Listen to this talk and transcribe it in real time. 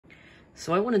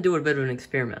So I want to do a bit of an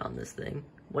experiment on this thing.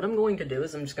 What I'm going to do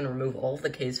is I'm just going to remove all of the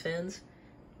case fans,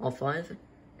 all 5,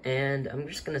 and I'm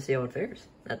just going to see how it fares.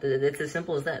 It's as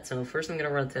simple as that. So first I'm going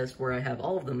to run a test where I have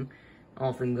all of them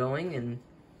going, and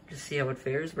just see how it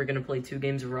fares. We're going to play 2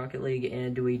 games of Rocket League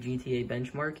and do a GTA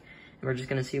benchmark, and we're just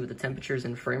going to see what the temperatures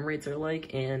and frame rates are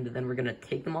like, and then we're going to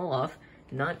take them all off,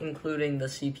 not including the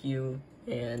CPU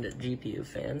and GPU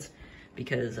fans,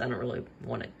 because I don't really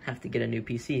want to have to get a new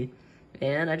PC,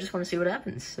 and I just want to see what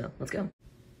happens, so let's go.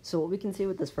 So what we can see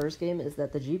with this first game is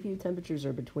that the GPU temperatures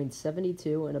are between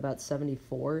 72 and about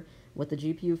 74, with the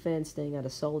GPU fan staying at a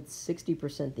solid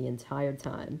 60% the entire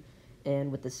time.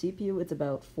 And with the CPU, it's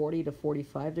about 40 to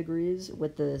 45 degrees,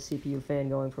 with the CPU fan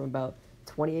going from about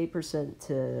 28%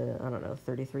 to, I don't know,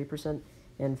 33%.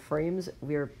 And frames,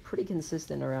 we are pretty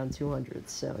consistent around 200,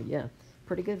 so yeah,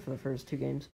 pretty good for the first 2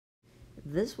 games.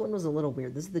 This one was a little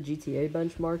weird. This is the GTA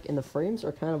benchmark, and the frames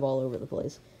are kind of all over the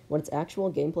place. When it's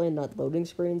actual gameplay and not loading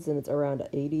screens, then it's around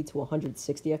 80 to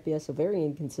 160 FPS, so very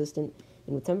inconsistent.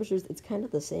 And with temperatures, it's kind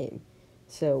of the same.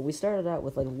 So we started out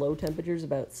with like low temperatures,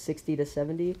 about 60 to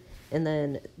 70, and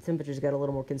then temperatures got a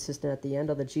little more consistent at the end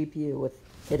on the GPU, with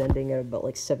it ending at about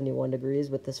like 71 degrees,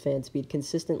 with this fan speed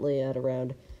consistently at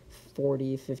around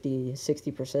 40, 50,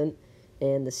 60%.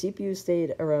 And the CPU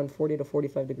stayed around 40 to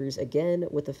 45 degrees again,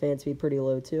 with the fan speed pretty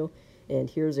low too. And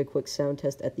here's a quick sound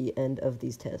test at the end of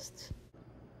these tests.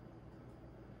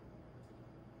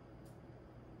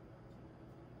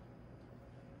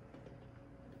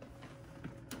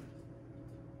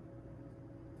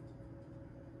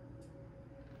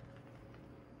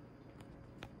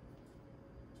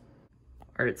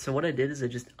 Alright, so what I did is I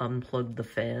just unplugged the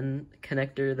fan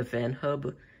connector, the fan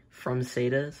hub, from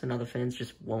SATA, so now the fans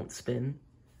just won't spin.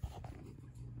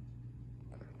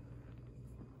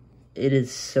 It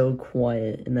is so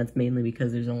quiet, and that's mainly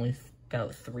because there's only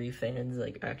about 3 fans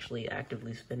like actually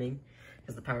actively spinning,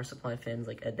 because the power supply fans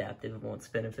like adaptive won't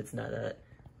spin if it's not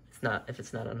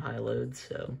on high load.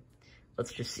 So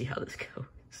let's just see how this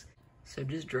goes. So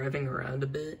just driving around a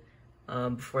bit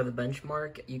before the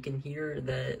benchmark, you can hear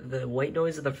that the white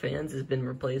noise of the fans has been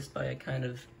replaced by a kind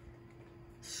of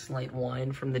slight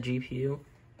whine from the GPU.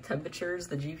 Temperatures,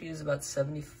 the GPU is about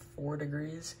 74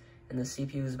 degrees, and the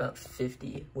CPU is about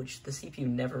 50, which the CPU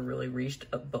never really reached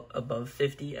above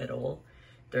 50 at all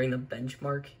during the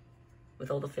benchmark with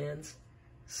all the fans.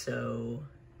 So,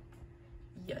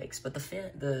 yikes. But the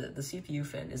CPU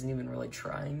fan isn't even really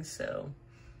trying, so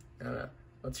I don't know.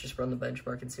 Let's just run the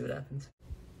benchmark and see what happens.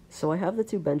 So I have the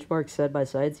 2 benchmarks side by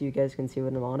side so you guys can see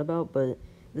what I'm on about, but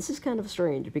this is kind of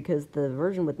strange because the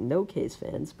version with no case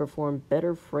fans performed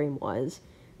better frame-wise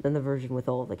than the version with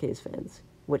all of the case fans,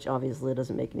 which obviously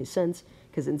doesn't make any sense,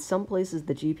 because in some places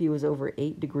the GPU is over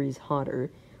 8 degrees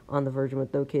hotter on the version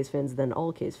with no case fans than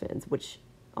all case fans, which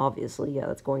obviously, yeah,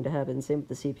 that's going to happen, same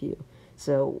with the CPU.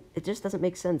 So it just doesn't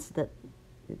make sense that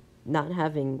not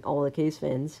having all the case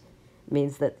fans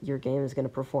means that your game is going to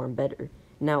perform better.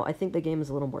 Now, I think the game is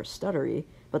a little more stuttery,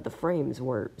 but the frames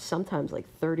were sometimes like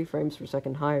 30 frames per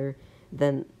second higher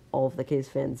than all of the case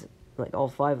fans, like all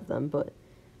 5 of them, but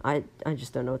I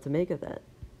just don't know what to make of that.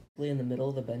 In the middle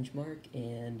of the benchmark,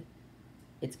 and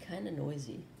it's kind of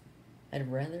noisy. I'd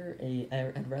rather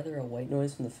a white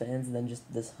noise from the fans than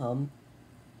just this hum,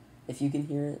 if you can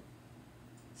hear it.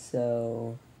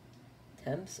 So,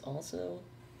 temps also,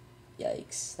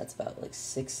 yikes, that's about like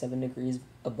 6-7 degrees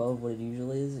above what it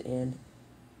usually is, and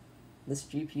this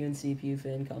GPU and CPU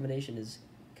fan combination is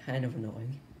kind of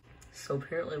annoying. So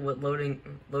apparently what loading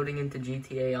into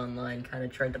GTA Online kind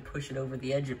of tried to push it over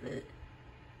the edge a bit.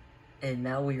 And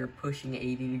now we are pushing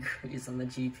 80 degrees on the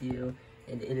GPU,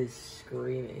 and it is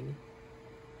screaming.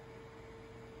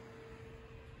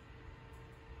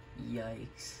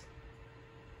 Yikes.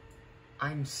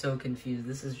 I'm so confused.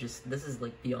 This is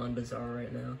like beyond bizarre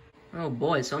right now. Oh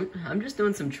boy, so I'm just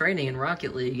doing some training in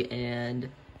Rocket League, and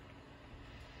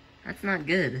that's not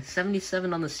good.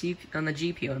 77 on the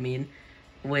GPU, I mean,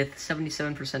 with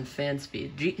 77% fan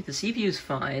speed. The CPU is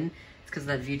fine. It's because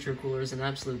that Vitro cooler is an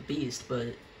absolute beast,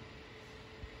 but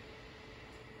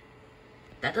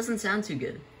that doesn't sound too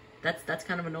good. That's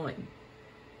kind of annoying.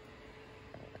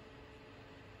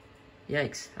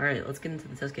 Yikes. Alright, let's get into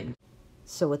the test game.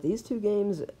 So with these 2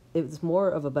 games, it was more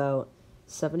of about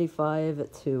 75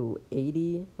 to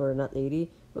 80, or not 80,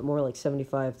 but more like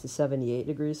 75 to 78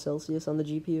 degrees Celsius on the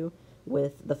GPU,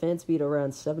 with the fan speed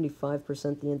around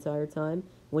 75% the entire time,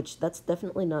 which that's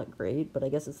definitely not great, but I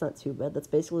guess it's not too bad. That's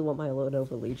basically what my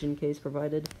Lenovo Legion case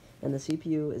provided, and the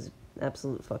CPU is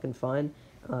absolute fucking fine.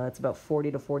 It's about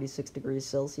 40 to 46 degrees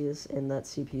Celsius, and that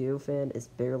CPU fan is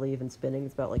barely even spinning.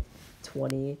 It's about like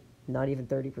 20, not even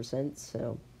 30%,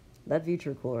 so that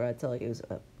future cooler, I tell you, is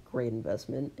a great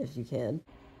investment if you can.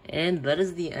 And that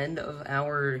is the end of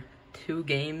our 2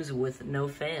 games with no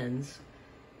fans,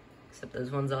 except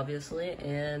those ones, obviously.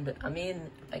 And I mean,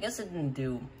 I guess it didn't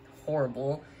do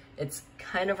horrible. It's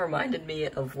kind of reminded me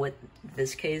of what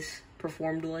this case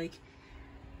performed like.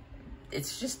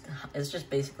 It's just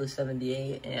basically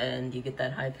 78, and you get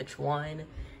that high-pitched whine.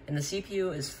 And the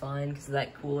CPU is fine because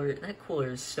that cooler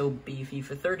is so beefy.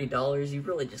 For $30, you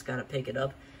really just gotta pick it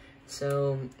up.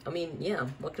 So, I mean, yeah,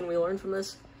 what can we learn from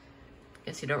this? I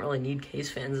guess you don't really need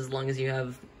case fans as long as you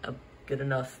have a good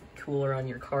enough cooler on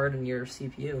your card and your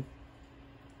CPU.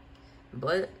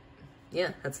 But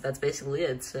yeah, that's basically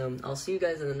it. So I'll see you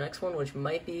guys in the next one, which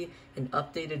might be an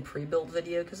updated pre-built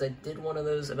video, because I did one of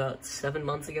those about 7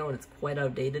 months ago, and it's quite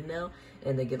outdated now,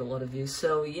 and they get a lot of views.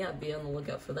 So yeah, be on the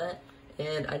lookout for that.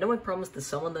 And I know I promised to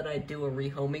someone that I'd do a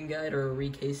rehoming guide or a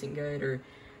recasing guide, or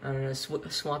I don't know,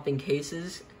 swapping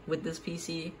cases with this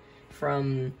PC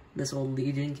from this old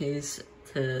Legion case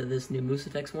to this new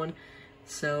Musatex one.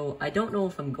 So I don't know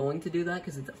if I'm going to do that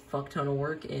because it's a fuck ton of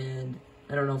work, and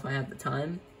I don't know if I have the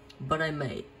time. But I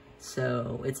might,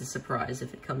 so it's a surprise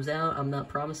if it comes out. I'm not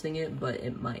promising it, but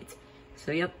it might.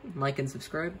 So yep, like and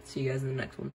subscribe. See you guys in the next one.